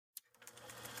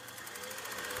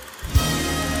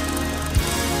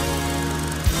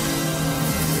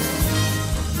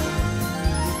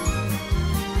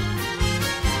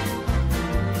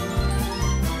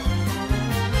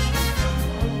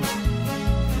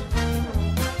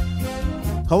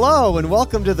Hello, and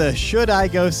welcome to the Should I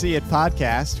Go See It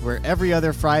podcast, where every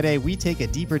other Friday we take a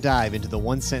deeper dive into the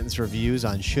one-sentence reviews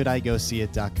on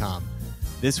ShouldIGoSeeIt.com.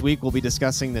 This week we'll be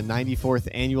discussing the 94th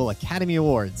Annual Academy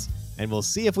Awards, and we'll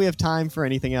see if we have time for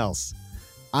anything else.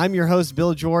 I'm your host,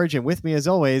 Bill George, and with me, as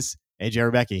always, AJ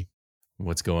Rebecki.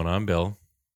 What's going on, Bill?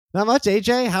 Not much,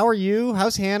 AJ. How are you?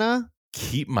 How's Hannah?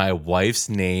 Keep my wife's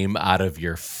name out of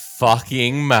your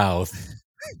fucking mouth.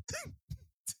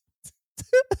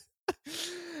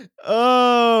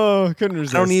 Oh, couldn't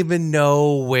resist. I don't even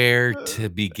know where to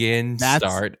begin,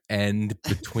 start, end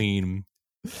between.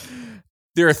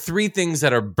 There are three things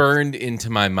that are burned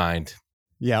into my mind.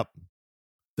 Yep.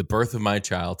 The birth of my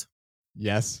child.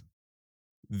 Yes.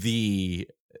 The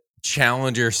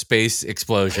Challenger space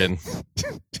explosion.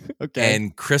 Okay.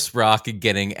 And Chris Rock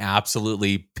getting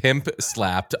absolutely pimp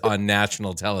slapped on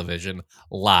national television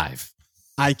live.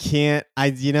 We're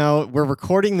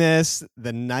recording this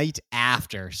the night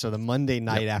after, so the Monday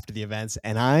night after the events,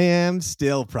 and I am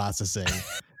still processing.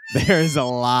 There's a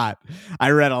lot.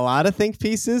 I read a lot of think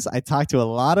pieces. I talked to a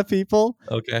lot of people.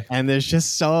 Okay. And there's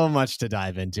just so much to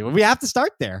dive into. We have to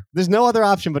start there. There's no other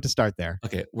option but to start there.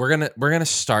 Okay, we're gonna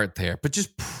start there, but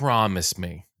just promise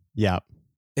me. Yep.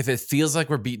 If it feels like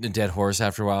we're beating a dead horse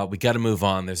after a while, we got to move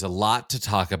on. There's a lot to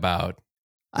talk about.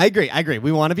 I agree.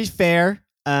 We want to be fair.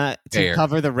 To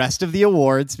cover the rest of the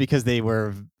awards because they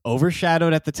were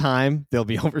overshadowed at the time. They'll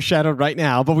be overshadowed right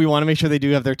now, but we want to make sure they do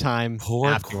have their time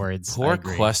afterwards. Poor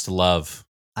Questlove.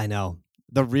 I know.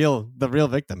 The real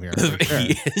victim here. Sure.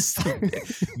 He is.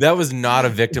 That was not a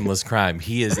victimless crime.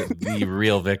 He is the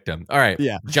real victim. All right.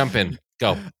 Yeah. Jump in.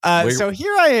 Go. So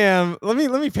here I am. Let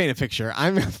me paint a picture.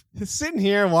 I'm sitting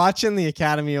here watching the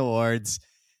Academy Awards.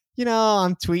 You know,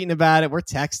 I'm tweeting about it. I'm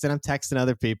texting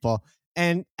other people.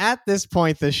 And at this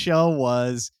point, the show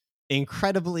was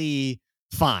incredibly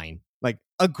fine, like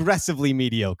aggressively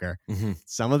mediocre. Mm-hmm.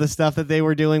 Some of the stuff that they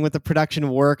were doing with the production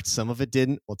worked. Some of it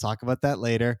didn't. We'll talk about that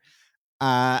later.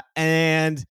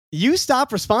 And you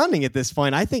stop responding at this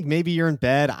point. I think maybe you're in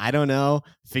bed. I don't know.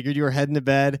 Figured you were heading to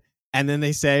bed. And then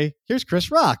they say, here's Chris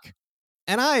Rock.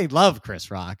 And I love Chris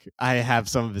Rock. I have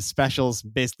some of his specials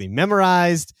basically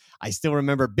memorized. I still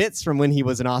remember bits from when he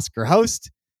was an Oscar host.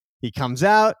 He comes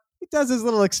out. He does his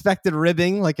little expected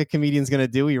ribbing like a comedian's going to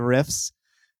do. He riffs.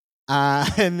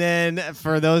 And then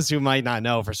for those who might not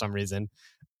know for some reason,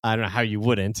 I don't know how you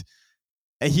wouldn't,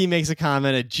 he makes a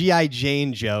comment, a G.I.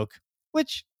 Jane joke,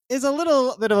 which is a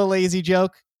little bit of a lazy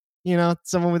joke. You know,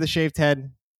 someone with a shaved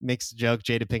head makes a joke.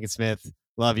 Jada Pinkett Smith,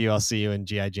 love you. I'll see you in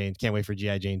G.I. Jane. Can't wait for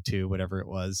G.I. Jane 2, whatever it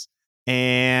was.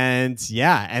 And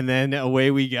yeah, and then away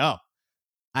we go.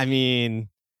 I mean,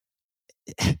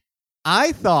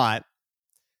 I thought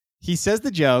he says the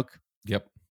joke. Yep.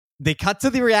 They cut to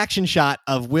the reaction shot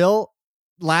of Will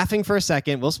laughing for a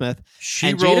second, Will Smith.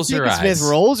 She rolls her eyes. Smith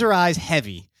rolls her eyes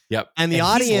heavy. Yep. And the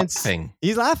audience...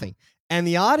 He's laughing. And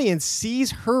the audience sees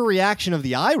her reaction of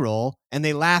the eye roll, and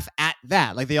they laugh at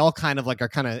that. Like, they all kind of like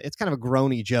it's kind of a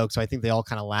groany joke, so I think they all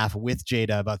kind of laugh with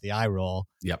Jada about the eye roll.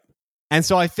 Yep. And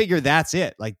so I figure that's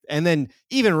it. Like, and then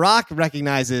even Rock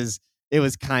recognizes it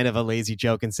was kind of a lazy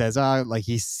joke and says,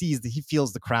 he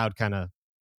feels the crowd kind of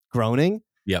groaning.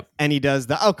 Yep. And he does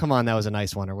come on, that was a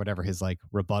nice one, or whatever his like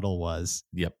rebuttal was.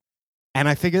 Yep. And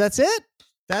I figure that's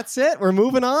it. We're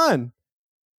moving on.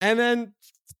 And then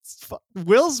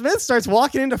Will Smith starts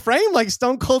walking into frame like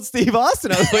Stone Cold Steve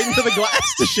Austin. I was waiting for the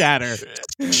glass to shatter.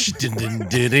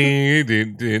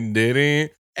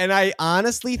 And I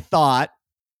honestly thought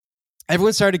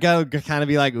everyone started to go kind of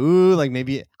be like, ooh, like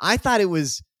maybe I thought it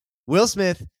was Will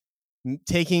Smith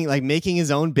making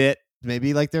his own bit.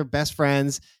 Maybe like they're best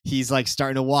friends. He's like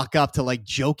starting to walk up to like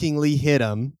jokingly hit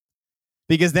him,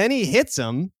 because then he hits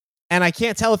him and I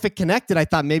can't tell if it connected. I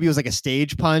thought maybe it was like a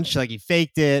stage punch, like he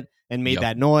faked it and made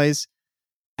that noise.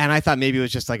 And I thought maybe it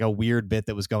was just like a weird bit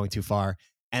that was going too far.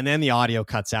 And then the audio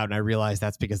cuts out and I realized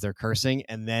that's because they're cursing.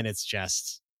 And then it's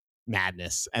just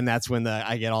madness. And that's when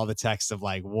I get all the texts of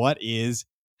like, what is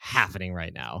happening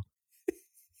right now?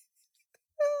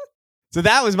 So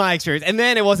that was my experience. And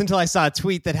then it wasn't until I saw a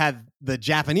tweet that had the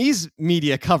Japanese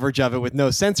media coverage of it with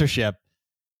no censorship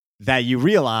that you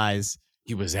realize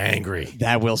he was angry.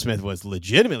 That Will Smith was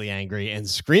legitimately angry and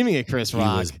screaming at Chris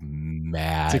Rock. He was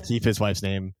mad to keep his wife's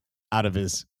name out of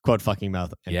his quote fucking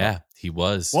mouth. Yeah, he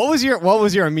was. What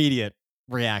was your immediate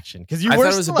reaction? Because you were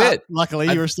still up.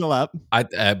 Luckily, you were still up.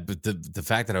 But the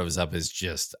fact that I was up is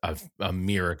just a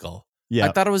miracle. Yeah,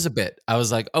 I thought it was a bit. I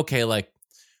was like, okay, like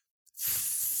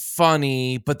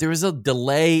funny, but there was a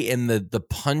delay in the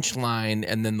punchline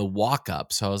and then the walk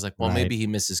up. So I was like, well, maybe he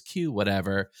misses cue,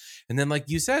 whatever. And then, like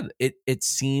you said, it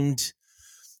seemed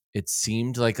it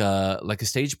seemed like a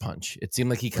stage punch. It seemed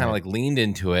like he kind of like leaned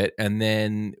into it, and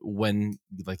then when,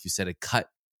 like you said, it cut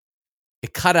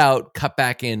out, cut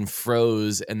back in,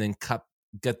 froze, and then got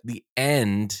the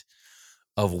end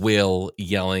of Will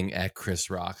yelling at Chris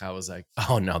Rock. I was like,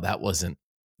 oh no, that wasn't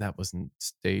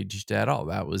staged at all.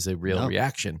 That was a real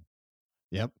reaction.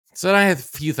 Yep. So I had a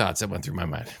few thoughts that went through my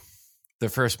mind. The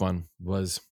first one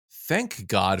was, thank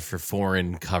God for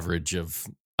foreign coverage of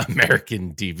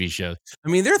American TV shows. I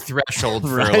mean, their threshold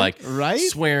for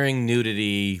swearing,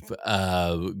 nudity,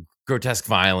 grotesque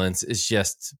violence is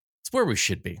just, it's where we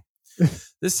should be.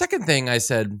 The second thing I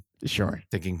said,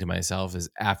 thinking to myself, is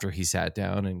after he sat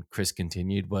down and Chris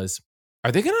continued, was,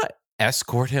 are they going to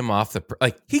escort him off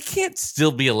he can't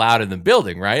still be allowed in the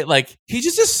building, right? Like, he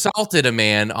just assaulted a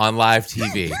man on live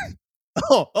TV.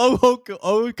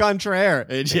 Contraire.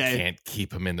 They can't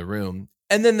keep him in the room.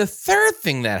 And then the third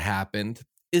thing that happened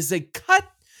is they cut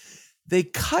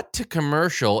to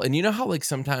commercial. And you know how like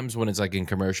sometimes when it's like in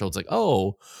commercial, it's like,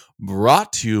 oh,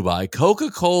 brought to you by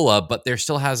Coca-Cola, but there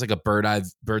still has like a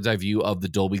bird's eye view of the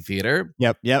Dolby Theater.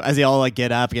 Yep. As they all like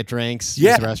get up, get drinks,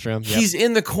 use the restroom. Yep. He's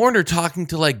in the corner talking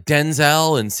to like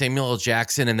Denzel and Samuel L.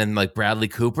 Jackson and then like Bradley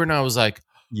Cooper. And I was like,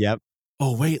 yep.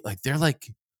 Oh, wait, like they're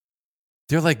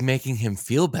making him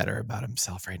feel better about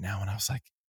himself right now. And I was like,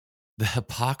 the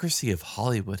hypocrisy of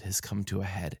Hollywood has come to a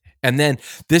head. And then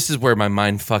this is where my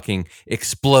mind fucking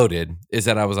exploded, is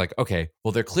that I was like, okay,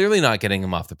 well, they're clearly not getting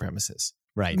him off the premises.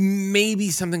 Right.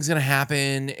 Maybe something's going to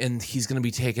happen and he's going to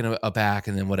be taken aback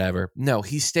and then whatever. No,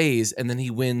 he stays and then he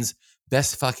wins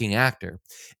Best Fucking Actor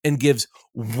and gives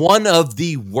one of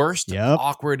the worst,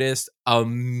 awkwardest,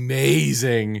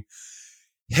 amazing,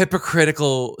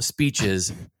 hypocritical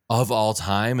speeches of all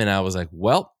time. And I was like,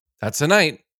 well, that's a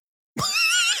night.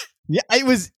 Yeah, it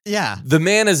was. Yeah, the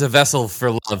man is a vessel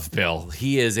for love, Bill.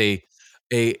 He is a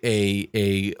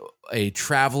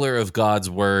traveler of God's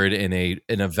word and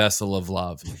a vessel of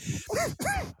love.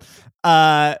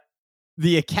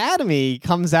 The Academy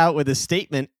comes out with a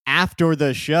statement after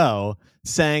the show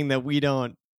saying that we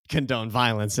don't condone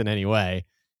violence in any way,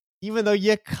 even though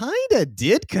you kind of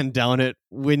did condone it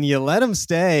when you let him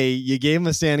stay. You gave him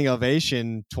a standing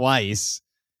ovation twice,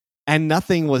 and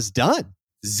nothing was done.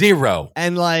 Zero.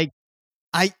 And like,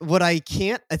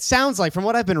 it sounds like from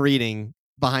what I've been reading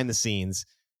behind the scenes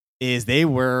is they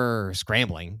were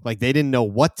scrambling. Like they didn't know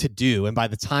what to do. And by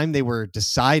the time they were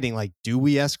deciding, like, do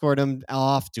we escort him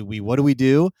off? What do we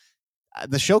do?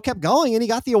 The show kept going and he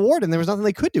got the award and there was nothing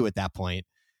they could do at that point.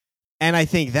 And I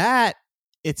think that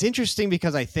it's interesting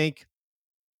because I think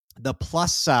the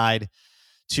plus side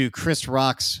to Chris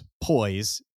Rock's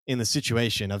poise in the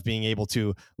situation of being able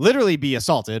to literally be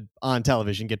assaulted on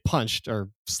television, get punched or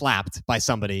slapped by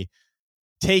somebody,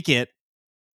 take it,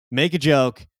 make a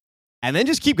joke, and then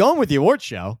just keep going with the award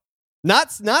show.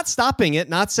 Not stopping it,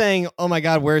 not saying, oh my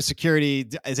God, where's security?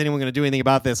 Is anyone going to do anything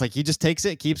about this? Like he just takes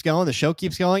it, keeps going, the show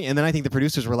keeps going. And then I think the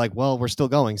producers were like, well, we're still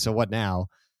going. So what now?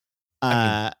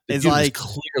 It's like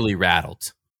clearly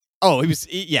rattled. Oh, he was.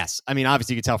 Yes. I mean,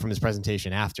 obviously you could tell from his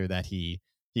presentation after that he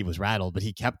was rattled, but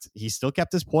he still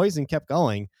kept his poise and kept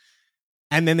going.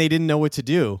 And then they didn't know what to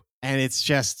do. And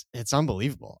it's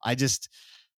unbelievable.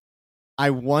 I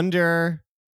wonder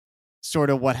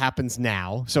sort of what happens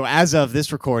now. So as of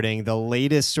this recording, the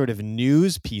latest sort of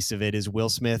news piece of it is Will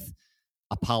Smith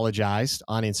apologized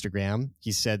on Instagram.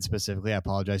 He said specifically, I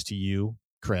apologize to you,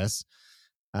 Chris.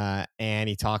 And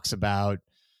he talks about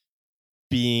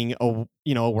being a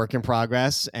work in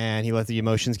progress, and he let the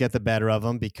emotions get the better of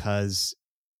him because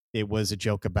it was a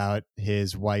joke about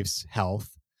his wife's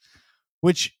health,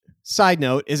 which, side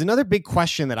note, is another big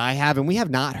question that I have, and we have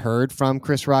not heard from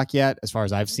Chris Rock yet, as far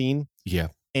as I've seen. Yeah.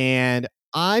 And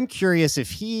I'm curious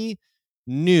if he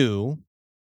knew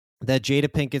that Jada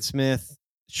Pinkett Smith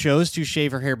chose to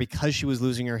shave her hair because she was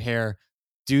losing her hair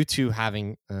due to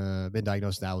having been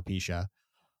diagnosed with alopecia,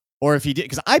 or if he did,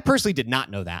 because I personally did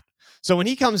not know that. So when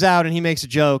he comes out and he makes a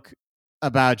joke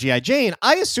about G.I. Jane,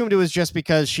 I assumed it was just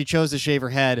because she chose to shave her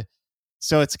head.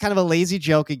 So it's kind of a lazy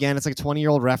joke again. It's like a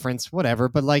 20-year-old reference, whatever.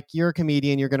 But like, you're a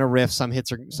comedian, you're going to riff. Some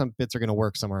bits are going to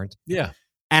work, some aren't. Yeah.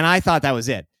 And I thought that was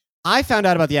it. I found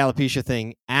out about the alopecia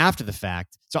thing after the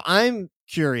fact. So I'm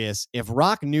curious if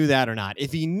Rock knew that or not.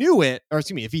 If he knew it, or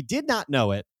excuse me, if he did not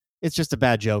know it, it's just a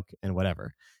bad joke and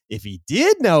whatever. If he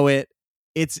did know it,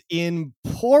 it's in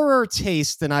poorer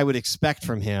taste than I would expect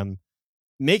from him.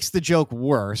 Makes the joke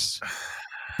worse,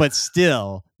 but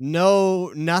still,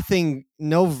 no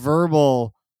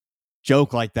verbal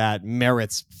joke like that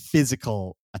merits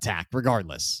physical attack,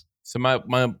 regardless. So my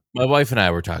wife and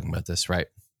I were talking about this, right?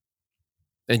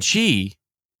 And she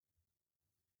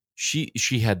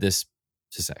had this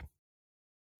to say.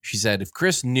 She said, if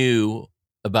Chris knew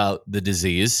about the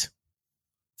disease,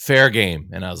 fair game.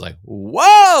 And I was like,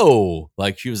 whoa!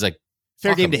 Like she was like,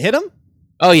 fair game to hit him?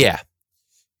 Oh yeah.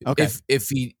 Okay. If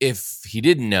he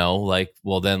didn't know, like,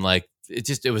 well then like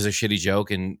it was a shitty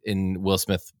joke and Will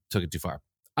Smith took it too far.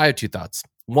 I have two thoughts.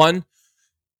 One,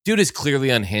 dude is clearly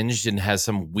unhinged and has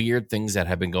some weird things that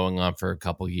have been going on for a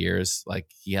couple years. Like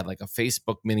he had like a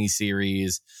Facebook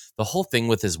miniseries, the whole thing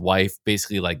with his wife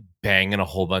basically like banging a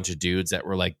whole bunch of dudes that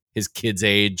were like his kids'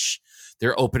 age,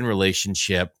 their open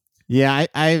relationship. Yeah,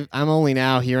 I'm only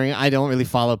now hearing. I don't really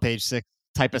follow Page Six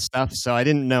type of stuff, so I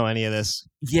didn't know any of this.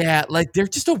 Yeah, like they're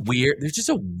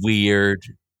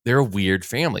a weird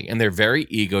family, and they're very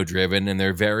ego driven, and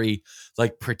they're very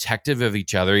like protective of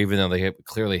each other, even though they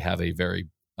clearly have a very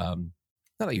not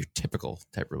like your typical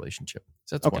type relationship.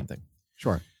 So that's one thing.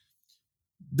 Sure.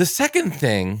 The second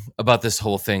thing about this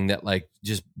whole thing that like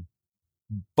just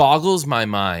boggles my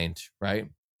mind, right?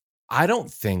 I don't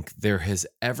think there has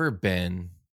ever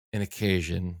been an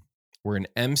occasion where an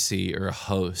MC or a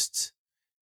host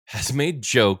has made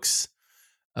jokes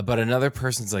about another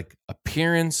person's like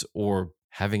appearance or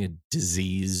having a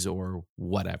disease or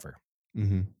whatever.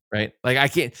 Mm-hmm. Right? Like I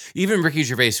can't, even Ricky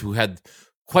Gervais, who had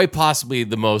quite possibly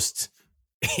the most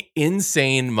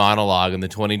insane monologue in the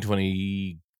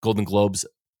 2020 Golden Globes,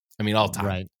 I mean, all time,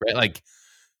 right? Like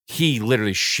he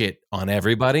literally shit on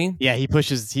everybody. Yeah, he pushed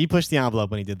the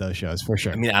envelope when he did those shows for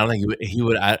sure. I mean, I don't think he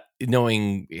would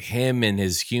knowing him and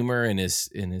his humor and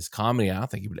his comedy, I don't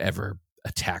think he would ever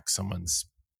attack someone's,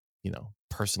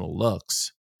 personal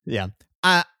looks. Yeah.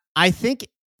 I think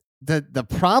the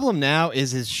problem now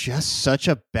is it's just such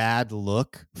a bad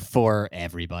look for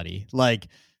everybody. Like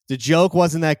the joke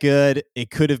wasn't that good.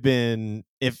 It could have been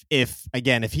if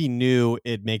he knew,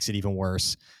 it makes it even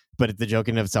worse. But the joke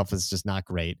in of itself is just not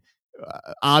great.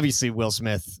 Obviously, Will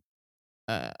Smith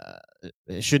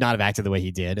should not have acted the way he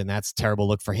did, and that's a terrible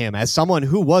look for him. As someone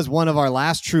who was one of our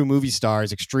last true movie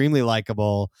stars, extremely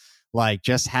likable, like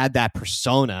just had that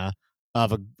persona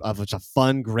of a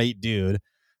fun, great dude,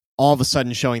 all of a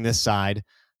sudden showing this side,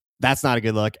 that's not a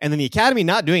good look. And then the Academy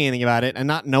not doing anything about it and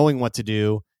not knowing what to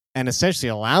do and essentially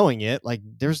allowing it. Like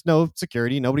there's no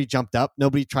security. Nobody jumped up.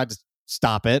 Nobody tried to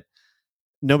stop it.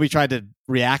 Nobody tried to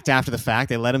react after the fact.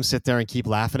 They let him sit there and keep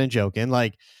laughing and joking.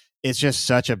 Like it's just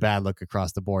such a bad look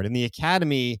across the board. And the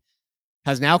Academy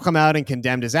has now come out and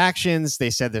condemned his actions.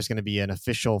 They said there's going to be an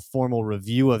official formal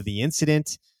review of the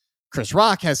incident. Chris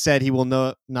Rock has said he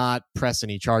will not press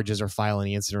any charges or file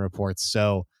any incident reports.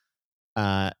 So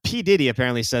P. Diddy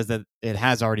apparently says that it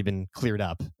has already been cleared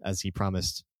up, as he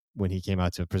promised when he came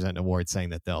out to present an award,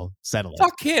 saying that they'll settle it.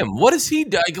 Fuck him. What does he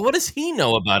do? What does he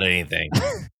know about anything?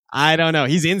 I don't know.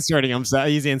 He's inserting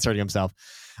himself.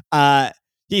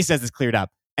 He says it's cleared up.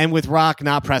 And with Rock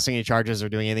not pressing any charges or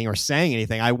doing anything or saying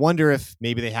anything, I wonder if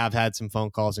maybe they have had some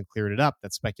phone calls and cleared it up.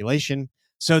 That's speculation.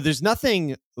 So there's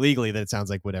nothing legally that it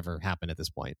sounds like would ever happen at this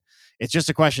point. It's just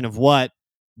a question of what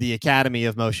the Academy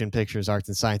of Motion Pictures, Arts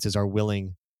and Sciences are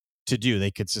willing to do. They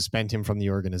could suspend him from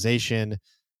the organization.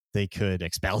 They could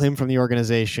expel him from the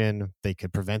organization. They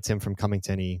could prevent him from coming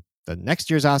to the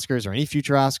next year's Oscars or any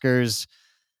future Oscars.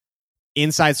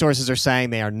 Inside sources are saying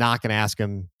they are not going to ask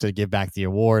him to give back the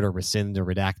award or rescind or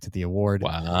redact the award.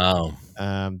 Wow.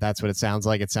 That's what it sounds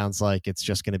like. It sounds like it's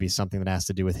just going to be something that has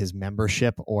to do with his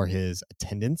membership or his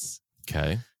attendance.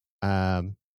 Okay.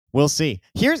 We'll see.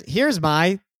 Here's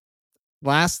my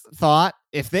last thought.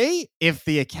 If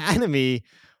the Academy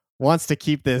wants to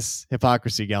keep this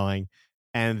hypocrisy going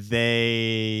and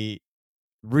they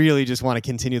really just want to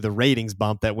continue the ratings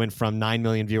bump that went from 9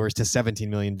 million viewers to 17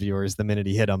 million viewers the minute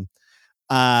he hit them,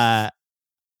 and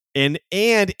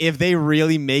if they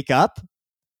really make up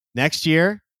next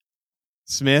year,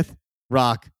 Smith,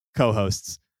 Rock,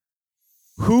 co-hosts,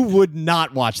 who would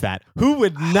not watch that? Who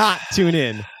would not tune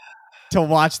in to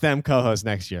watch them co-host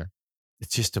next year?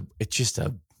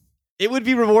 It would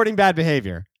be rewarding bad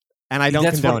behavior, and I don't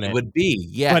condone it. It would be,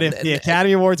 yeah. But if the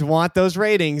Academy Awards want those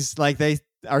ratings, like they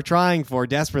are trying for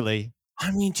desperately, I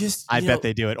mean, I bet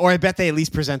they do it. Or I bet they at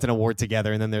least present an award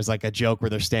together and then there's like a joke where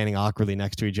they're standing awkwardly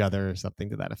next to each other or something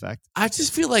to that effect. I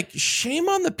just feel like shame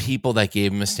on the people that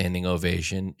gave him a standing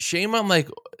ovation. Shame on like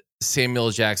Samuel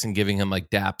Jackson giving him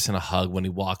like daps and a hug when he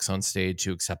walks on stage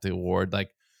to accept the award. Like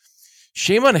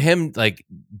shame on him like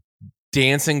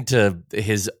dancing to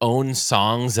his own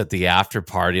songs at the after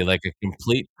party like a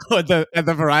complete at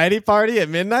the variety party at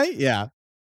midnight. Yeah.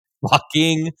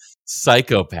 Fucking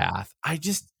psychopath.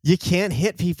 You can't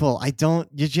hit people. You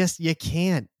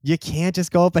can't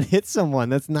just go up and hit someone.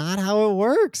 That's not how it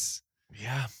works.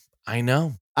 Yeah, I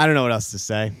know. I don't know what else to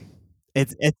say.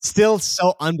 It's still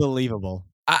so unbelievable.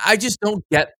 I just don't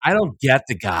get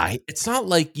the guy. It's not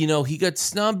like, he got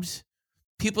snubbed.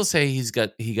 People say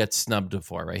he got snubbed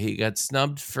before, right? He got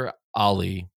snubbed for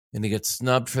Ali, and he got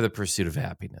snubbed for The Pursuit of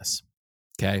Happiness.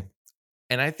 Okay.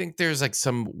 And I think there's like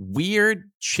some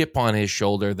weird chip on his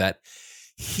shoulder that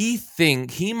he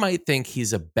might think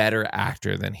he's a better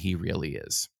actor than he really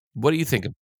is. What do you think?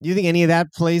 Do you think any of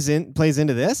that plays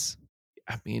into this?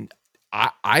 I mean,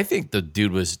 I think the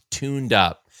dude was tuned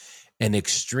up and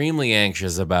extremely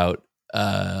anxious about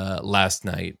last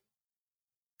night,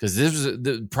 because this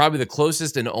was probably the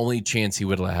closest and only chance he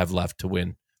would have left to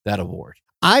win that award.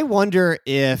 I wonder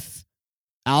if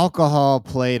alcohol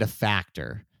played a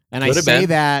factor. And I say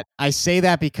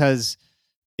that because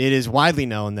it is widely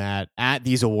known that at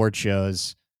these award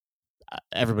shows,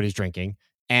 everybody's drinking.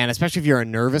 And especially if you're a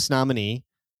nervous nominee,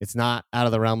 it's not out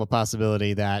of the realm of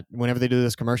possibility that whenever they do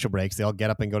those commercial breaks, they'll get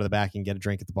up and go to the back and get a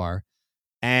drink at the bar.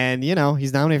 And,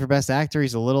 he's nominated for Best Actor.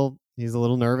 He's a little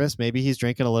nervous. Maybe he's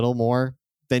drinking a little more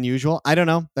than usual. I don't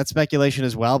know. That's speculation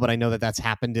as well, but I know that that's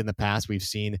happened in the past. We've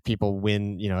seen people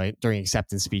win, during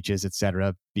acceptance speeches,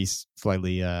 etc., be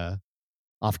slightly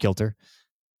off kilter.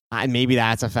 Maybe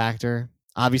that's a factor.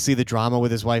 Obviously, the drama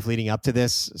with his wife leading up to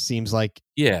this seems like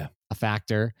a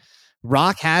factor.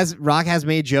 Rock has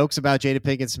made jokes about Jada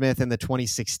Pinkett Smith in the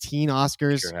 2016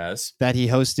 Oscars that he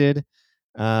hosted.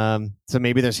 So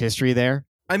maybe there's history there.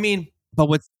 I mean, but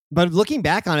looking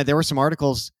back on it, there were some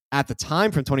articles at the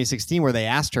time from 2016 where they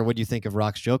asked her, "What do you think of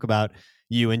Rock's joke about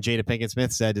you?" And Jada Pinkett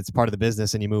Smith said, "It's part of the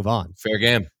business, and you move on." Fair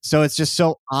game. So it's just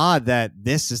so odd that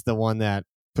this is the one that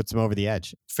puts him over the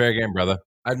edge. Fair game, brother.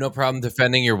 I have no problem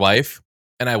defending your wife,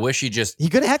 and I wish he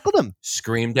could have heckled him,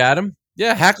 screamed at him.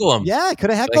 Yeah, heckle him. Yeah, I could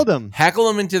have heckled him. Heckle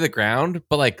him into the ground,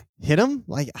 but hit him?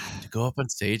 To go up on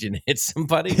stage and hit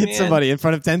somebody? Somebody in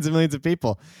front of tens of millions of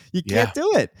people. You can't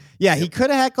do it. Yeah, he could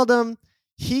have heckled him.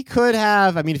 He could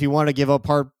have, if he wanted to give up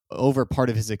over part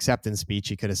of his acceptance speech,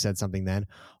 he could have said something then.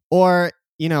 Or,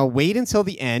 wait until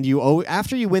the end.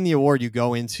 After you win the award, you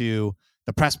go into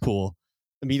the press pool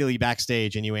immediately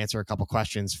backstage and you answer a couple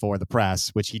questions for the press,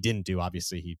 which he didn't do.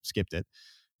 Obviously, he skipped it.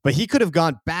 But he could have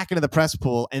gone back into the press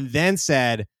pool and then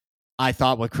said, "I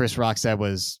thought what Chris Rock said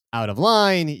was out of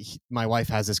line. My wife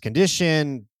has this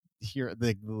condition. Here,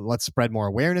 let's spread more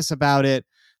awareness about it."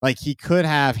 He could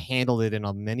have handled it in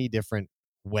many different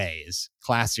ways,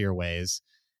 classier ways.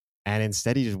 And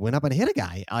instead, he just went up and hit a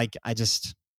guy.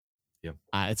 It's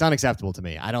unacceptable to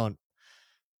me. And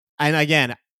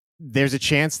again, there's a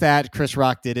chance that Chris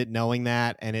Rock did it knowing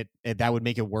that, and that would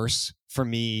make it worse for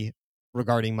me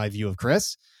regarding my view of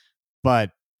Chris,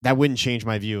 but that wouldn't change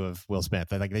my view of Will Smith.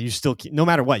 You still, no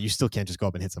matter what, you still can't just go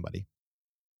up and hit somebody.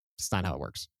 It's not how it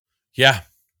works. Yeah.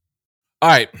 All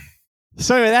right.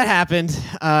 So anyway, that happened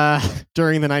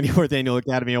during the 94th Annual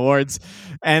Academy Awards,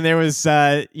 and there was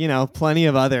plenty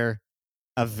of other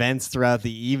events throughout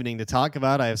the evening to talk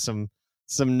about. I have some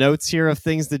notes here of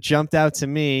things that jumped out to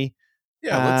me.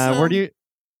 Yeah.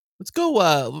 Let's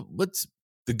go. What's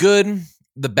the good,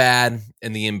 the bad,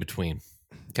 and the in between?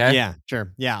 Okay. Yeah,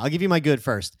 sure. Yeah, I'll give you my good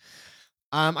first.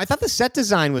 I thought the set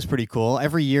design was pretty cool.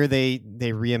 Every year they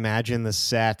reimagine the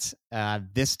set.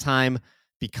 This time,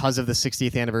 because of the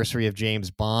 60th anniversary of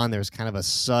James Bond, there's kind of a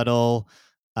subtle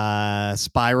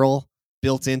spiral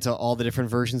built into all the different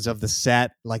versions of the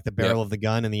set, like the barrel of the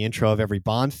gun in the intro of every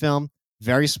Bond film.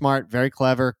 Very smart, very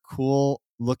clever, cool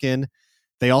looking.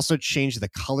 They also changed the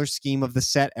color scheme of the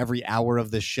set every hour of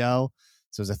the show.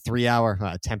 So it was a 3-hour,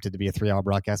 attempted to be a 3-hour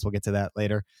broadcast. We'll get to that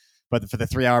later. But for the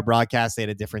 3-hour broadcast, they had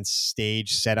a different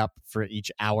stage set up for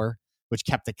each hour, which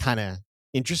kept it kind of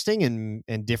interesting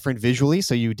and different visually,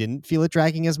 so you didn't feel it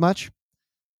dragging as much.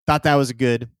 Thought that was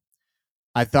good.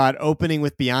 I thought opening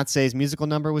with Beyonce's musical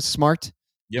number was smart.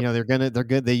 Yep. They're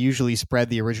good. They usually spread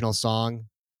the original song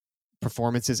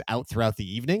performances out throughout the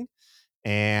evening.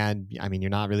 And you're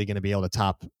not really going to be able to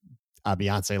top a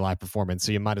Beyonce live performance,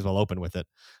 so you might as well open with it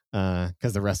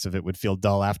because the rest of it would feel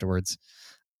dull afterwards.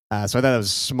 So I thought that was a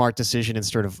smart decision in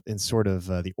sort of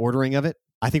the ordering of it.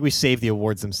 I think we saved the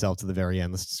awards themselves to the very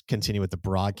end. Let's continue with the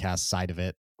broadcast side of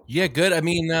it. Yeah, good.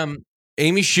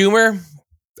 Amy Schumer,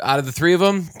 out of the three of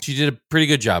them, she did a pretty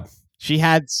good job. She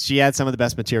had some of the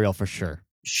best material for sure.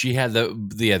 She had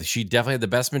she definitely had the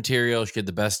best material. She had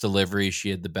the best delivery. She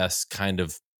had the best kind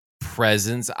of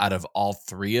presence out of all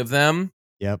three of them.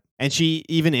 Yep. And she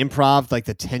even improv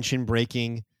the tension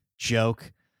breaking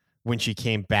joke when she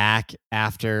came back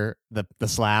after the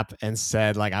slap and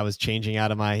said, I was changing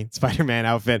out of my Spider-Man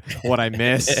outfit, what I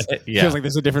missed. Yeah. Feels like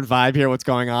there's a different vibe here. What's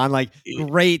going on?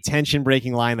 Great tension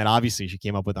breaking line that obviously she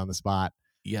came up with on the spot.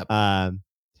 Yep.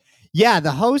 Yeah,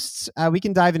 the hosts, we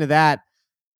can dive into that.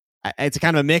 It's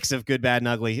kind of a mix of good, bad, and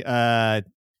ugly. It's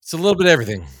a little bit of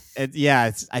everything.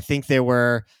 I think they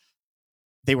were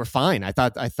fine. I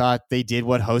thought they did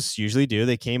what hosts usually do.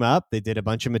 They came up, they did a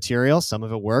bunch of material. Some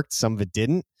of it worked, some of it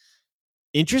didn't.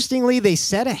 Interestingly, they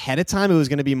said ahead of time it was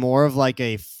going to be more of like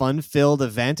a fun-filled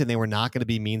event and they were not going to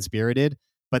be mean-spirited,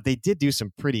 but they did do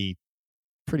some pretty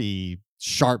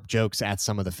sharp jokes at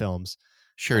some of the films.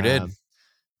 Sure did.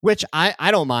 Which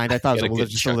I don't mind. I thought it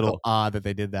was just a little odd that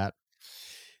they did that.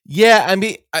 Yeah, I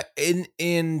mean,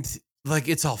 and like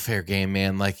it's all fair game,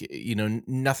 man. Like, you know,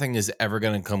 nothing is ever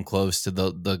going to come close to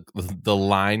the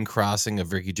line crossing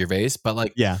of Ricky Gervais, but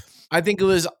like, yeah, I think it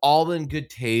was all in good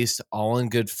taste, all in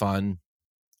good fun.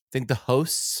 I think the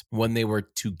hosts, when they were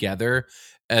together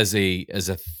as a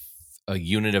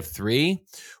unit of three,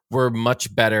 were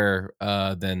much better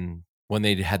than when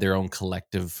they had their own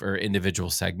collective or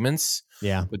individual segments.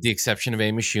 Yeah, with the exception of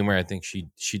Amy Schumer, I think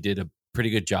she did a pretty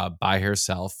good job by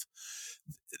herself.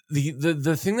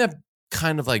 The thing that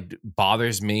kind of like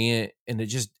bothers me, and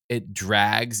it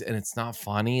drags and it's not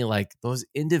funny, like those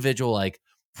individual like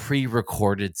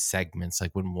pre-recorded segments,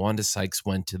 like when Wanda Sykes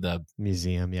went to the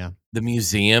museum,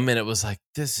 and it was like,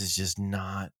 this is just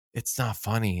not, it's not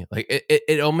funny. Like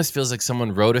it almost feels like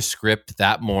someone wrote a script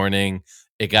that morning,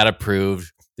 it got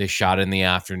approved, they shot in the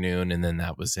afternoon, and then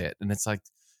that was it. And it's like,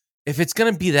 if it's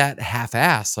gonna be that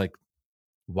half-ass, like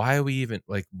why are we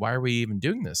even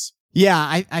doing this? Yeah,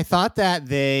 I thought that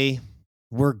they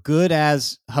were good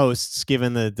as hosts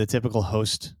given the typical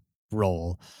host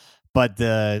role, but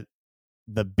the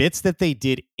bits that they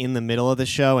did in the middle of the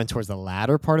show and towards the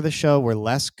latter part of the show were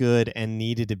less good and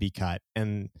needed to be cut.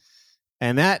 And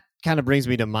that kind of brings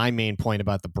me to my main point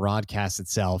about the broadcast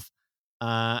itself.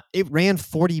 It ran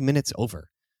 40 minutes over.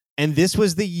 And this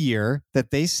was the year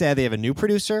that they said they have a new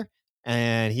producer,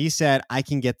 and he said, I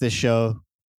can get this show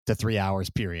to 3 hours,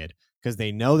 period. Because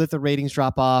they know that the ratings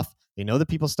drop off. They know that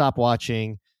people stop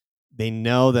watching. They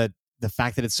know that the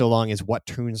fact that it's so long is what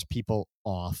turns people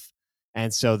off.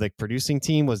 And so the producing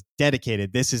team was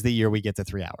dedicated. This is the year we get to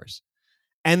 3 hours.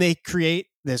 And they create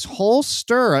this whole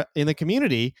stir in the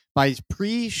community by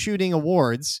pre-shooting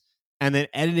awards and then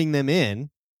editing them in,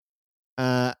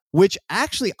 which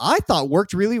actually I thought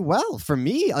worked really well for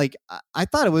me. Like I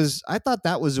thought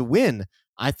that was a win.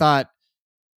 I thought,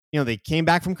 they came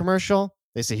back from commercial.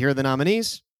 They say, here are the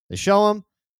nominees. They show them.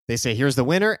 They say, here's the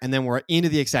winner. And then we're into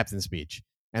the acceptance speech.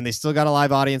 And they still got a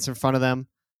live audience in front of them.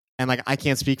 And like, I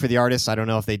can't speak for the artists. I don't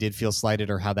know if they did feel slighted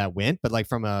or how that went. But like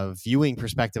from a viewing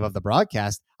perspective of the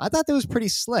broadcast, I thought that was pretty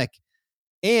slick.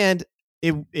 And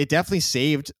it definitely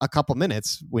saved a couple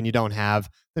minutes when you don't have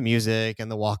the music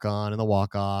and the walk on and the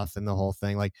walk off and the whole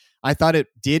thing. Like, I thought it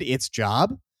did its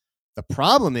job. The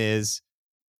problem is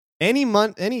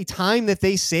any time that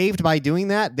they saved by doing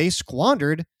that, they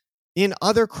squandered in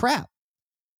other crap.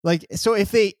 Like, so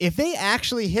if they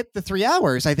actually hit the 3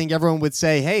 hours, I think everyone would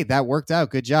say, hey, that worked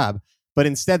out. Good job. But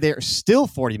instead, they're still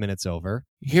 40 minutes over.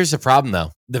 Here's the problem,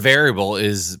 though. The variable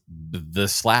is the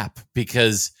slap,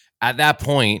 because at that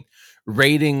point,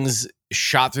 ratings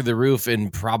shot through the roof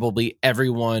and probably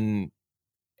everyone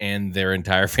and their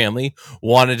entire family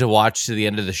wanted to watch to the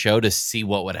end of the show to see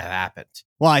what would have happened.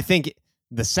 Well, I think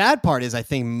the sad part is I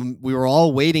think we were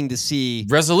all waiting to see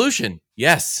resolution.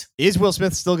 Yes. Is Will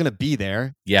Smith still going to be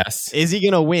there? Yes. Is he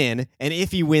going to win? And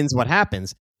if he wins, what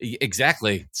happens?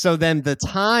 Exactly. So then the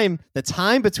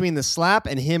time between the slap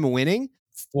and him winning,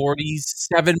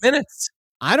 47 minutes.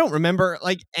 I don't remember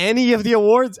like any of the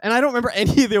awards, and I don't remember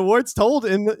any of the awards told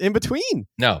in between.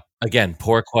 No. Again,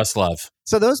 poor Questlove.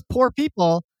 So those poor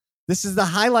people, this is the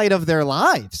highlight of their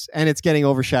lives, and it's getting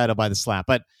overshadowed by the slap.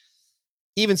 But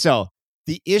even so,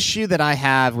 the issue that I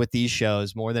have with these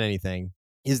shows more than anything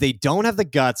is they don't have the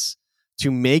guts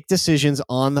to make decisions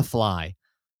on the fly.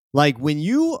 Like when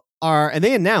you are, and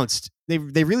they announced, they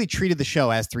really treated the show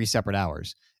as 3 separate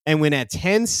hours. And when at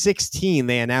 10:16,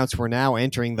 they announced we're now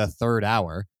entering the 3rd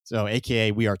hour, so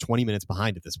AKA we are 20 minutes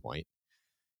behind at this point,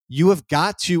 you have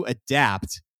got to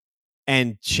adapt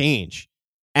and change.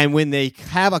 And when they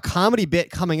have a comedy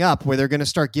bit coming up where they're going to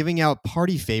start giving out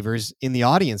party favors in the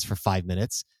audience for 5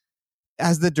 minutes,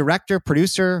 as the director,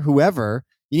 producer, whoever,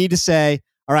 you need to say,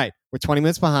 all right, we're 20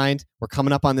 minutes behind. We're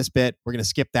coming up on this bit. We're going to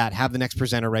skip that. Have the next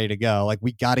presenter ready to go. Like,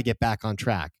 we got to get back on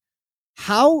track.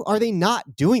 How are they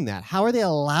not doing that? How are they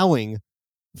allowing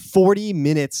 40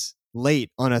 minutes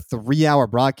late on a 3-hour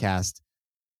broadcast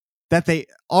that they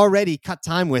already cut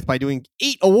time with by doing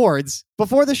 8 awards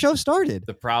before the show started.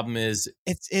 The problem is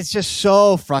it's just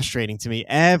so frustrating to me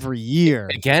every year.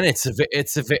 Again, it's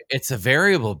a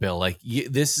variable, Bill. Like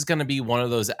this is going to be one of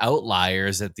those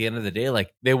outliers at the end of the day.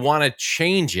 Like they want to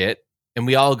change it, and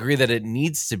we all agree that it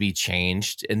needs to be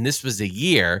changed. And this was a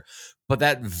year, but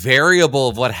that variable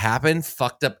of what happened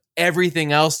fucked up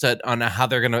everything else on how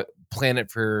they're going to plan it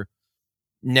for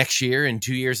next year and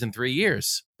 2 years and 3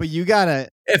 years. But you gotta,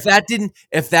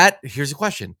 here's a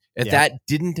question. If that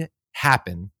did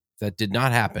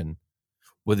not happen,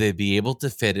 would they be able to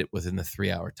fit it within the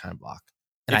 3-hour time block?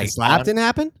 And the slap didn't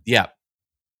happen? Yeah.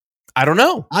 I don't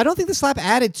know. I don't think the slap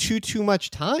added too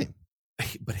much time.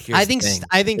 But here's the thing.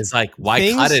 I think it's like,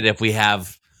 why cut it if we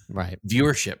have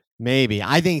viewership? Maybe.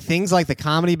 I think things like the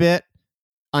comedy bit,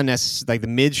 unnecessary, like the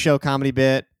mid-show comedy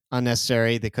bit,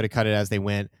 unnecessary. They could have cut it as they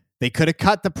went. They could have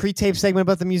cut the pre-tape segment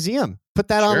about the museum. Put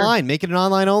that online. Make it an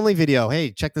online-only video. Hey,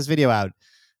 check this video out.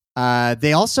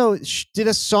 They also did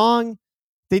a song.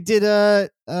 They did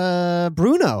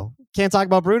Bruno. Can't talk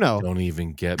about Bruno. Don't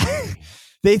even get me.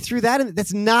 They threw that in.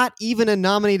 That's not even a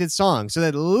nominated song. So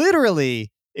that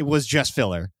literally it was just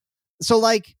filler. So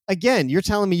like, again, you're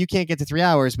telling me you can't get to 3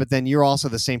 hours, but then you're also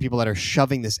the same people that are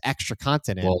shoving this extra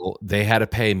content in. Well, they had to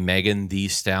pay Megan Thee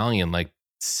Stallion like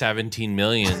 $17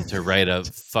 million to write a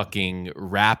fucking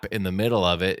rap in the middle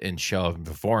of it and show up and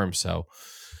perform. So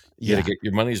you got to get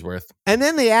your money's worth. And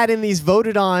then they add in these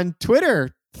voted on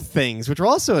Twitter things, which are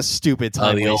also a stupid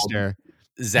time waster.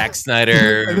 Zack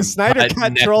Snyder, the Snyder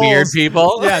Cut trolls, weird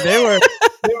people. Yeah, they were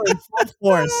in full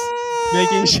force,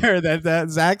 making sure that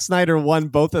Zack Snyder won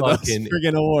both of those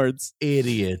friggin' awards.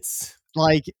 Idiots.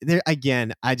 Like there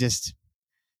again,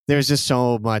 there's just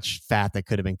so much fat that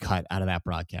could have been cut out of that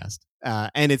broadcast.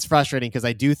 And it's frustrating because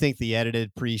I do think the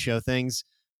edited pre-show things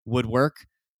would work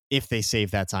if they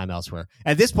save that time elsewhere.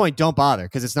 At this point, don't bother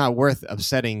because it's not worth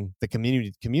upsetting the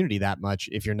community that much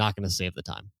if you're not going to save the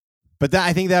time. But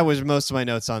I think that was most of my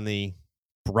notes on the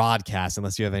broadcast,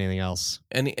 unless you have anything else.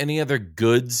 Any other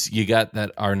goods you got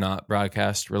that are not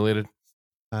broadcast related?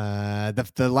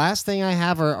 The last thing I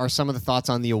have are some of the thoughts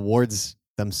on the awards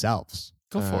themselves.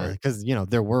 Go for it. Because,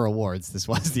 there were awards. This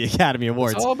was the Academy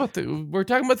Awards. It's all about we're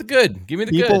talking about the good. Give me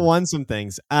the good. People won some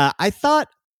things. I thought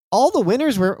all the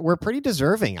winners were pretty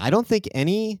deserving. I don't think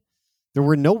there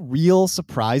were no real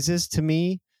surprises to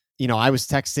me. I was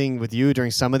texting with you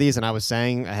during some of these and I was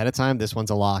saying ahead of time, this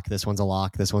one's a lock, this one's a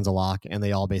lock, this one's a lock. And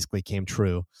they all basically came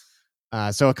true.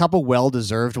 So a couple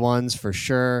well-deserved ones for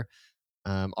sure.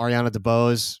 Ariana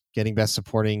DeBose getting Best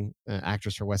Supporting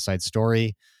Actress for West Side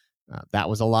Story. That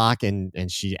was a lock, and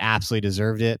she absolutely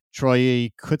deserved it. Troy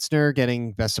Kotsur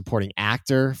getting Best Supporting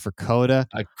Actor for Coda.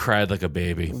 I cried like a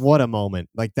baby. What a moment.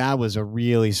 Like, that was a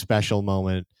really special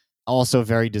moment. Also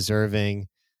very deserving.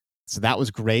 So that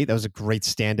was great. That was a great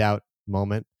standout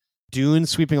moment. Dune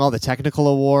sweeping all the technical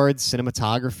awards,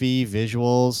 cinematography,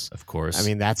 visuals. Of course. I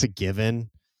mean, that's a given.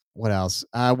 What else?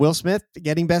 Will Smith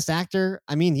getting Best Actor.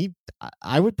 I mean,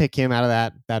 I would pick him out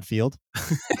of that field.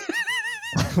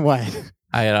 What?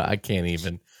 I can't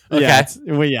even. Okay.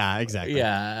 Yeah, exactly.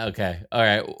 Yeah. Okay. All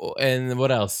right. And what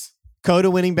else?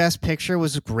 Coda winning Best Picture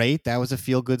was great. That was a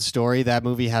feel-good story. That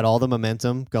movie had all the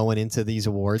momentum going into these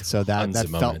awards, so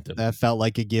that felt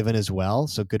like a given as well.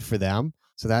 So good for them.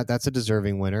 So that's a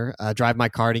deserving winner. Drive My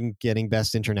Car getting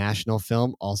Best International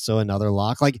Film, also another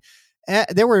lock. Like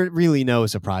there were really no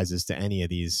surprises to any of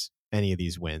these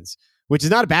wins, which is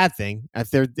not a bad thing.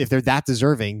 If they're that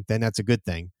deserving, then that's a good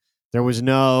thing. There was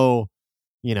no,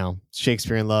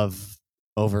 Shakespeare in Love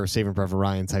over Saving Private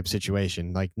Ryan type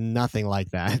situation. Like nothing like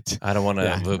that. I don't want to.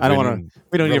 Yeah,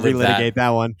 we don't need to relitigate that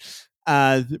one.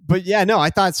 But yeah, no, I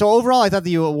thought so. Overall, I thought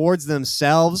the awards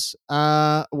themselves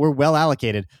were well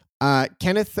allocated.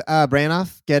 Kenneth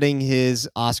Branagh getting his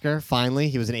Oscar finally.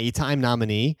 He was an 8-time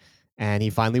nominee, and he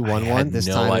finally won one. This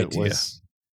time it was.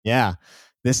 Yeah,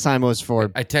 this time it was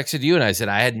for. I texted you and I said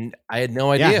I had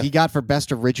no idea. Yeah, he got for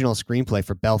Best Original Screenplay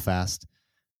for Belfast.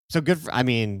 So good for, I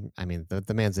mean,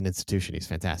 the man's an institution. He's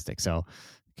fantastic. So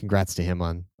congrats to him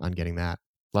on getting that.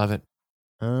 Love it.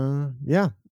 Yeah.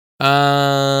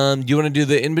 Do you want to do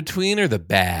the in-between or the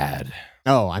bad?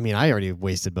 Oh, I mean, I already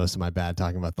wasted most of my bad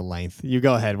talking about the length. You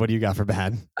go ahead. What do you got for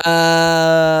bad?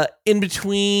 In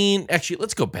between, actually,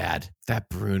 let's go bad. That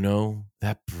Bruno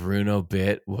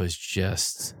bit was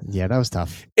just... Yeah, that was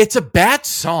tough. It's a bad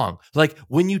song. Like,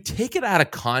 when you take it out of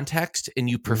context and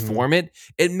you perform it,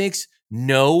 it makes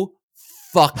no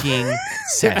fucking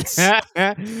sense.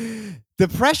 The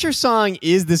Pressure song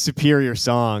is the superior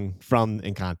song from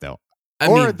Encanto.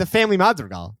 The Family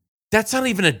Madrigal. That's not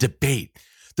even a debate.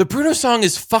 The Bruno song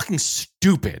is fucking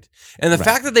stupid. And the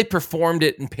fact that they performed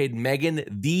it and paid Megan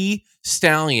Thee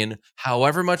Stallion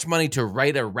however much money to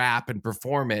write a rap and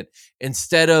perform it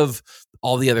instead of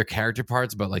all the other character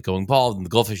parts about like going bald and the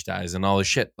goldfish dies and all this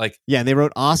shit. Like, yeah, and they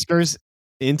wrote Oscars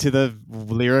into the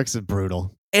lyrics of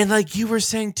brutal. And like you were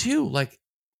saying too, like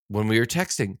when we were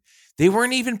texting, they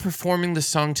weren't even performing the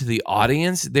song to the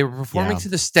audience. They were performing to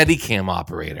the Steadicam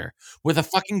operator with a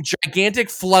fucking gigantic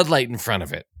floodlight in front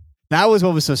of it. That was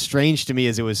what was so strange to me,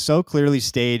 is it was so clearly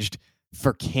staged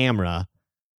for camera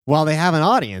while they have an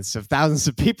audience of thousands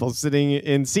of people sitting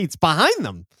in seats behind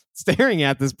them staring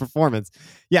at this performance.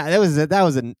 Yeah, that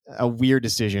was a weird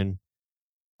decision.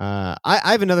 I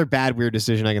have another bad weird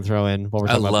decision I can throw in while we're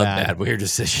talking about bad weird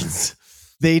decisions.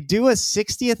 They do a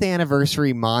 60th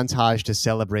anniversary montage to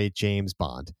celebrate James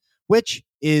Bond, which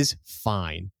is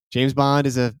fine. James Bond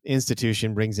is an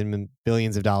institution, brings in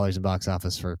billions of dollars in box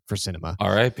office for cinema.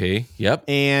 R.I.P. Yep.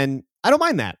 And I don't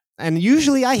mind that. And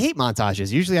usually I hate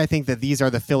montages. Usually I think that these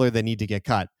are the filler that need to get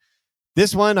cut.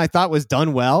 This one I thought was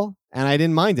done well, and I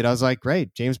didn't mind it. I was like,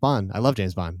 great, James Bond. I love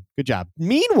James Bond. Good job.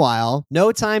 Meanwhile,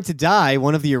 No Time to Die,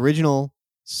 one of the original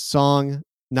song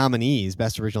nominees,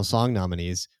 Best Original Song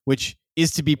nominees, which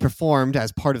is to be performed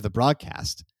as part of the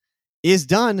broadcast, is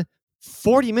done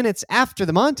 40 minutes after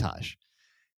the montage.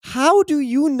 How do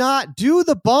you not do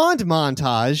the Bond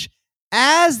montage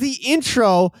as the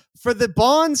intro for the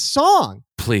Bond song?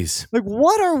 Please. Like,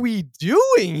 what are we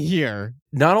doing here?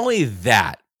 Not only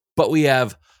that, but we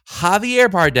have Javier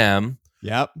Bardem,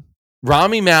 Yep,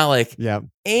 Rami Malek, yep,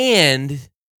 and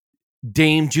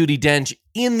Dame Judi Dench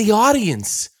in the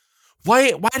audience.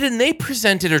 Why didn't they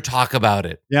present it or talk about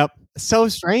it? Yep. So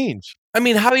strange. I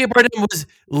mean, Javier Bardem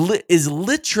is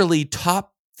literally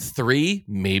top 3,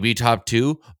 maybe top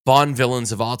 2 Bond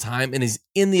villains of all time, and is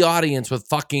in the audience with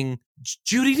fucking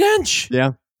Judi Dench.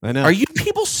 Yeah, I know. Are you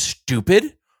people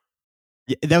stupid?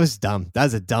 Yeah, that was dumb. That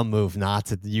was a dumb move not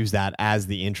to use that as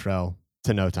the intro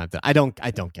to No Time to. I don't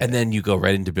get it. And then you go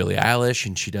right into Billie Eilish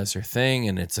and she does her thing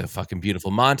and it's a fucking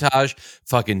beautiful montage.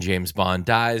 Fucking James Bond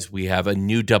dies. We have a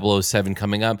new 007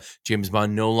 coming up. James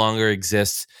Bond no longer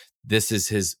exists. This is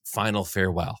his final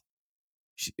farewell.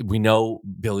 We know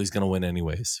Billy's going to win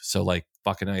anyways. So like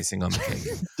fucking icing on the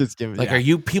cake. Just give it. Like, are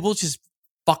you people just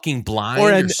fucking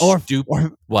blind or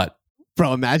stupid? What?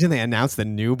 Bro, imagine they announce the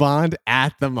new Bond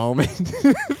at the moment.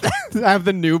 Have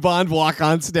the new Bond walk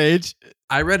on stage.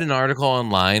 I read an article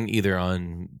online, either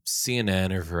on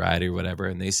CNN or Variety or whatever,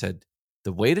 and they said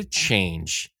the way to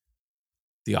change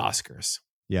the Oscars.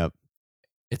 Yep.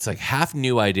 It's like half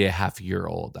new idea, half year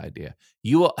old idea.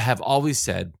 You have always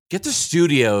said, get the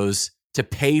studios to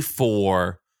pay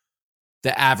for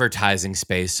the advertising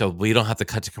space so we don't have to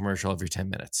cut to commercial every 10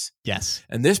 minutes. Yes.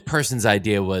 And this person's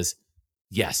idea was,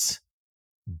 yes,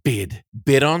 bid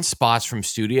on spots from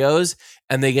studios,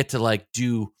 and they get to like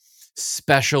do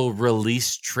special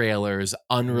release trailers,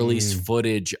 unreleased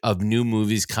footage of new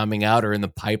movies coming out or in the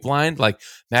pipeline. Like,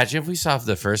 imagine if we saw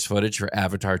the first footage for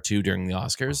Avatar 2 during the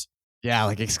Oscars. Yeah,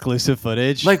 like exclusive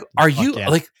footage. Like, like,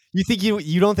 you think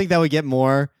you don't think that would get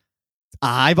more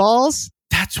eyeballs?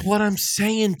 That's what I'm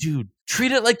saying, dude.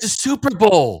 Treat it like the Super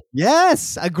Bowl.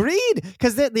 Yes, agreed.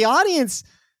 Because the audience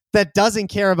that doesn't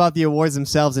care about the awards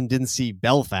themselves and didn't see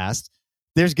Belfast,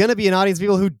 there's going to be an audience of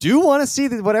people who do want to see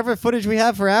whatever footage we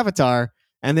have for Avatar,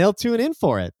 and they'll tune in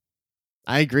for it.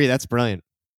 I agree. That's brilliant.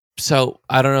 So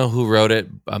I don't know who wrote it.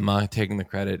 I'm not taking the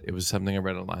credit. It was something I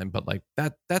read online, but like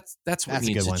that's what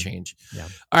needs to change. Yeah.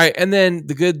 All right, and then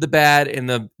the good, the bad, and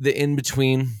the in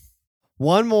between.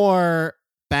 One more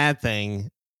bad thing,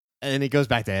 and it goes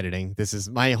back to editing. This is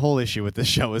my whole issue with this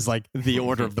show, is like the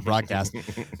order of the broadcast.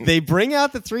 They bring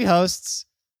out the 3 hosts.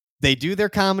 They do their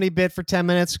comedy bit for 10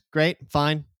 minutes. Great,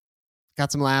 fine.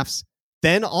 Got some laughs.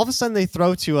 Then all of a sudden they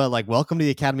throw to a like Welcome to the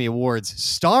Academy Awards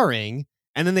starring,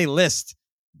 and then they list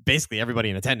basically everybody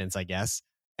in attendance, I guess.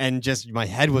 And just my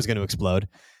head was going to explode,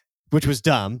 which was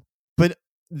dumb. But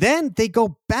then they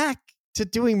go back to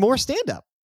doing more stand-up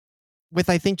with,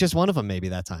 I think, just one of them maybe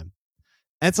that time.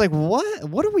 And it's like,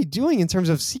 what are we doing in terms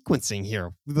of sequencing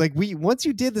here? Like, once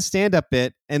you did the stand-up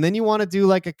bit and then you want to do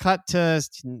like a cut to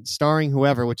starring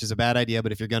whoever, which is a bad idea,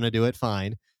 but if you're going to do it,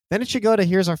 fine. Then it should go to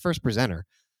here's our first presenter.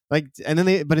 Like, and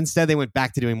then but instead they went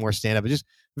back to doing more stand-up. It's just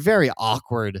very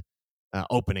awkward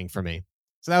opening for me.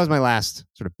 So that was my last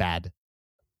sort of bad.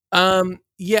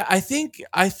 Yeah, I think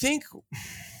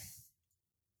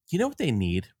you know what they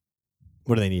need?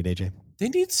 What do they need, AJ? They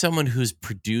need someone who's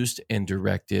produced and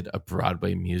directed a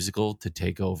Broadway musical to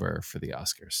take over for the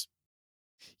Oscars.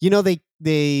 You know,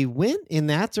 they went in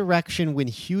that direction when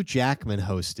Hugh Jackman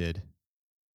hosted.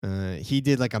 He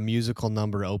did like a musical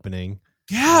number opening.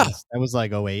 Yeah. That was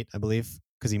like 2008, I believe,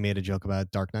 because he made a joke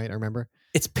about Dark Knight, I remember.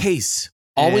 It's pace.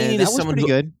 All we need is someone who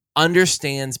good.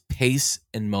 understands pace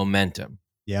and momentum.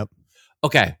 Yep.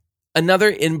 Okay. Another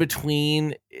in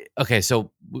between. Okay,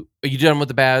 so are you done with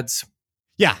the bads?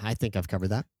 Yeah, I think I've covered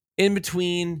that. In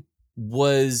between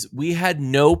was we had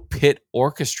no pit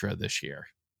orchestra this year.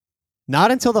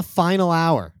 Not until the final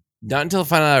hour. Not until the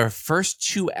final hour. First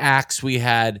 2 acts, we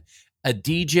had a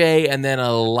DJ and then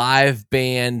a live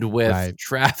band with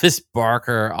Travis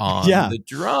Barker on the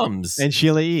drums. And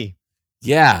Sheila E.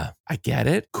 Yeah, I get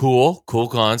it. Cool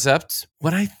concept.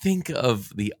 When I think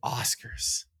of the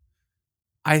Oscars,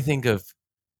 I think of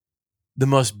the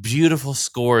most beautiful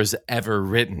scores ever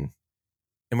written.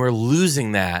 And we're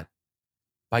losing that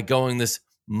by going this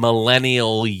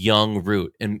millennial young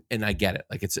route. And I get it.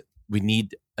 Like we need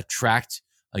to attract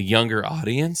a younger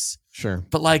audience. Sure.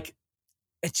 But like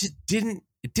it just didn't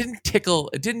tickle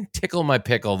my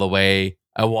pickle the way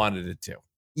I wanted it to.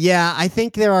 Yeah, I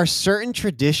think there are certain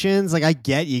traditions. Like I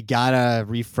get you gotta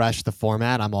refresh the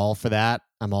format. I'm all for that.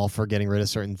 I'm all for getting rid of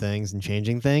certain things and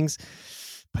changing things.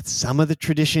 But some of the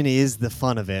tradition is the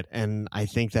fun of it. And I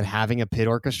think that having a pit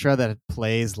orchestra that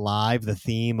plays live the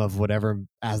theme of whatever,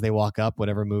 as they walk up,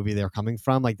 whatever movie they're coming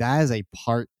from, like that is a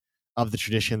part of the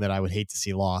tradition that I would hate to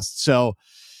see lost. So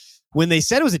when they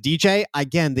said it was a DJ,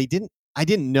 again, I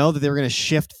didn't know that they were going to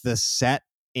shift the set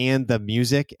and the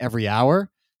music every hour.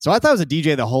 So I thought it was a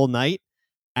DJ the whole night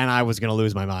and I was going to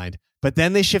lose my mind. But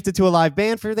then they shifted to a live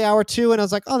band for the hour 2, and I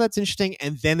was like, oh, that's interesting.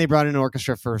 And then they brought in an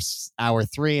orchestra for hour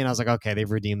 3, and I was like, okay,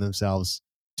 they've redeemed themselves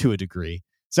to a degree.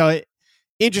 So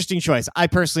interesting choice. I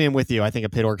personally am with you. I think a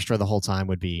pit orchestra the whole time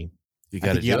would be...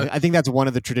 I think that's one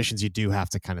of the traditions you do have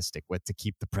to kind of stick with to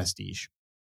keep the prestige.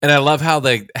 And I love how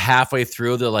they halfway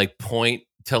through they'll like point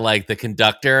to like the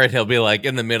conductor, and he'll be like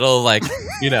in the middle, like,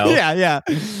 you know. yeah.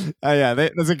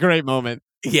 That's a great moment.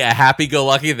 Yeah,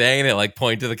 happy-go-lucky thing, and it like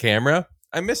point to the camera.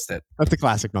 I missed it. That's a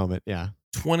classic moment, yeah.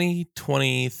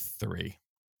 2023.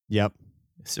 Yep.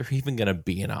 Is there even going to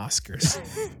be an Oscars,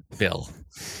 Bill?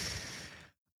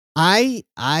 I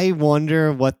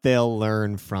wonder what they'll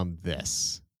learn from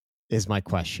this, is my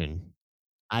question.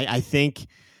 I think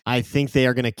they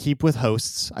are going to keep with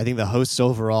hosts. I think the hosts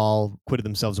overall acquitted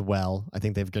themselves well. I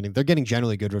think they're getting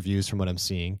generally good reviews from what I'm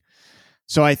seeing.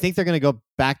 So I think they're going to go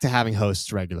back to having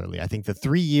hosts regularly. I think the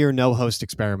 3-year no host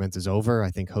experiment is over. I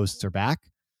think hosts are back.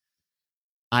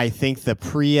 I think the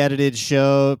pre-taped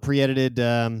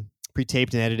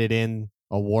and edited in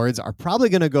awards are probably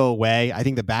going to go away. I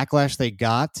think the backlash they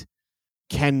got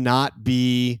cannot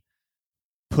be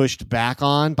pushed back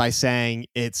on by saying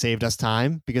it saved us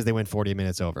time because they went 40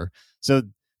 minutes over. So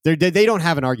they don't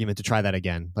have an argument to try that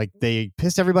again. Like they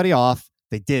pissed everybody off.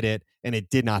 They did it and it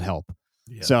did not help.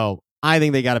 Yeah. So I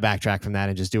think they got to backtrack from that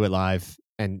and just do it live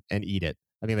and eat it.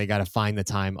 I think they got to find the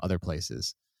time other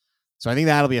places. So I think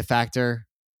that'll be a factor.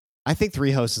 I think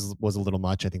 3 hosts was a little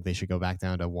much. I think they should go back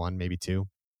down to 1, maybe 2.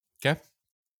 Okay.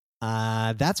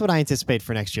 That's what I anticipate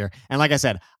for next year. And like I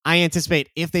said, I anticipate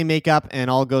if they make up and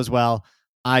all goes well,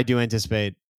 I do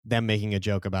anticipate them making a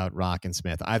joke about Rock and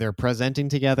Smith, either presenting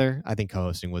together. I think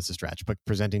co-hosting was the stretch, but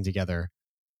presenting together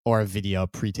or a video,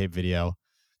 pre-tape video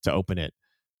to open it.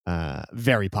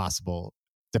 Very possible,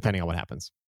 depending on what happens.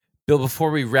 Bill,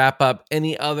 before we wrap up,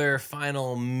 any other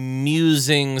final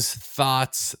musings,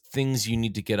 thoughts, things you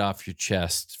need to get off your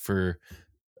chest for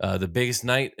the biggest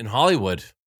night in Hollywood?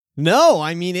 No,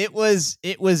 I mean, it was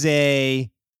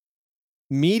a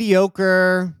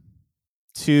mediocre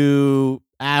to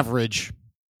average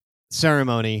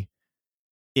ceremony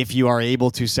if you are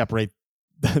able to separate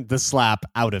the slap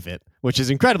out of it, which is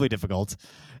incredibly difficult.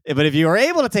 But if you are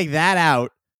able to take that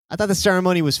out, I thought the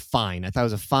ceremony was fine. I thought it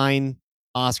was a fine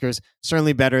Oscars,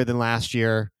 certainly better than last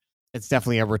year. It's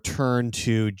definitely a return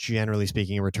to, generally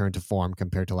speaking, a return to form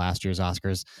compared to last year's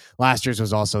Oscars. Last year's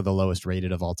was also the lowest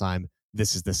rated of all time.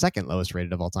 This is the second lowest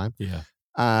rated of all time. Yeah.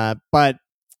 But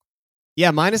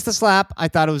yeah, minus the slap, I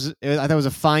thought it was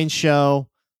a fine show.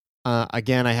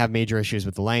 Again, I have major issues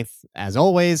with the length, as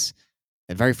always,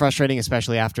 and very frustrating,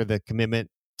 especially after the commitment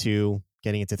to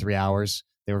getting it to 3 hours.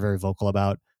 They were very vocal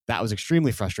about. That was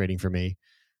extremely frustrating for me.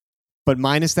 But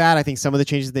minus that, I think some of the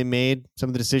changes they made, some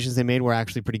of the decisions they made were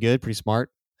actually pretty good, pretty smart.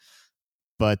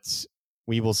 But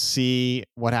we will see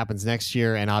what happens next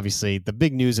year. And obviously, the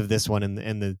big news of this one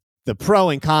and the pro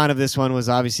and con of this one was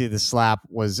obviously the slap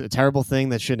was a terrible thing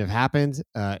that shouldn't have happened.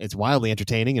 It's wildly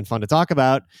entertaining and fun to talk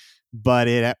about, but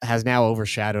it has now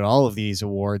overshadowed all of these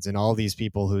awards, and all these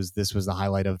people whose this was the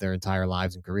highlight of their entire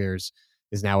lives and careers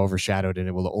is now overshadowed, and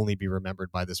it will only be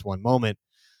remembered by this one moment,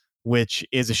 which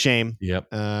is a shame. Yep.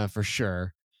 For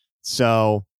sure.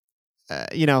 So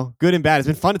good and bad. It's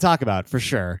been fun to talk about for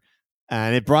sure.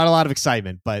 And it brought a lot of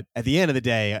excitement. But at the end of the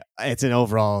day, it's an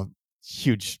overall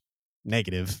huge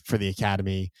negative for the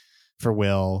Academy, for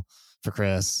Will, for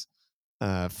Chris,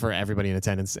 for everybody in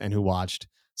attendance and who watched.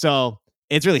 So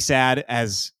it's really sad,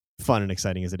 as fun and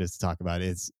exciting as it is to talk about.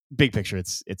 It's big picture.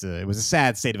 It was a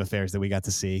sad state of affairs that we got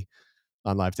to see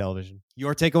on live television.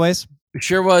 Your takeaways?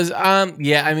 Sure was.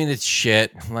 Yeah, I mean, it's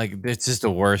shit. Like, it's just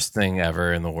the worst thing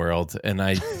ever in the world. And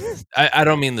I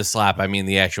don't mean the slap. I mean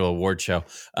the actual award show.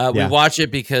 We watch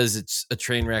it because it's a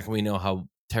train wreck and we know how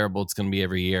terrible it's going to be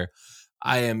every year.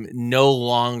 I am no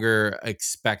longer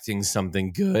expecting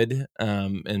something good.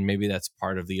 And maybe that's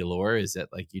part of the allure, is that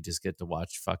like you just get to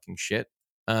watch fucking shit.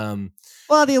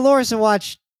 Well, the allure is to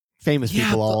watch famous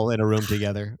people all in a room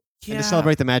together and to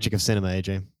celebrate the magic of cinema,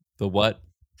 AJ. The what?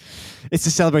 It's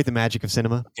to celebrate the magic of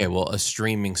cinema. Okay, well, a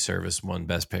streaming service won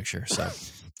Best Picture, so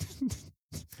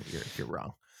you're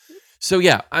wrong. So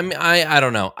yeah, I mean, I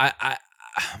don't know. I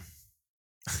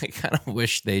kind of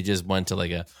wish they just went to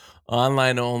like a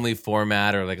online only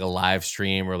format, or like a live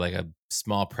stream, or like a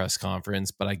small press conference.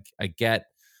 But I get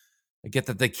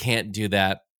that they can't do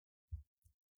that.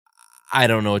 I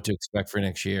don't know what to expect for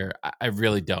next year. I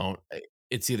really don't.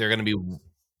 It's either going to be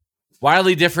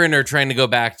wildly different or trying to go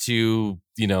back to,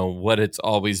 what it's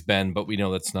always been, but we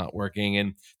know that's not working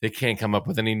and they can't come up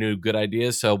with any new good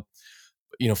ideas. So,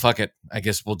 fuck it. I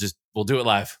guess we'll do it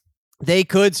live. They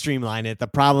could streamline it. The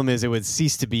problem is it would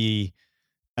cease to be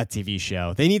a TV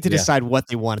show. They need to decide what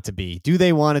they want it to be. Do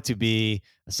they want it to be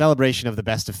a celebration of the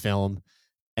best of film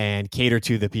and cater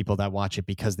to the people that watch it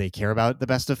because they care about the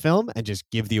best of film and just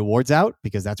give the awards out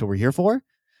because that's what we're here for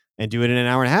and do it in an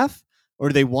hour and a half? Or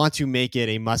do they want to make it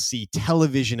a must-see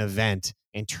television event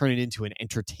and turn it into an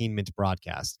entertainment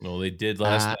broadcast? Well, they did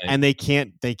last night, and they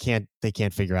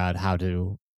can't figure out how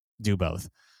to do both,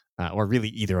 or really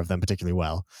either of them particularly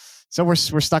well. So we're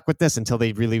stuck with this until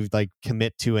they really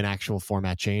commit to an actual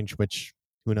format change, which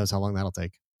who knows how long that'll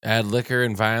take. Add liquor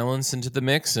and violence into the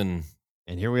mix, and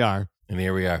here we are.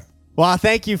 Well,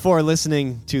 thank you for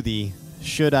listening to the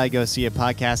Should I Go See It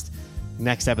podcast.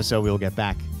 Next episode, we'll get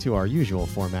back to our usual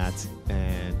format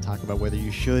and talk about whether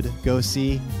you should go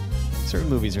see certain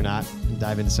movies or not and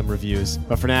dive into some reviews.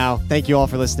 But for now, thank you all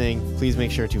for listening. Please make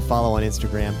sure to follow on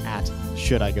Instagram at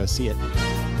Should I Go See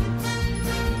It.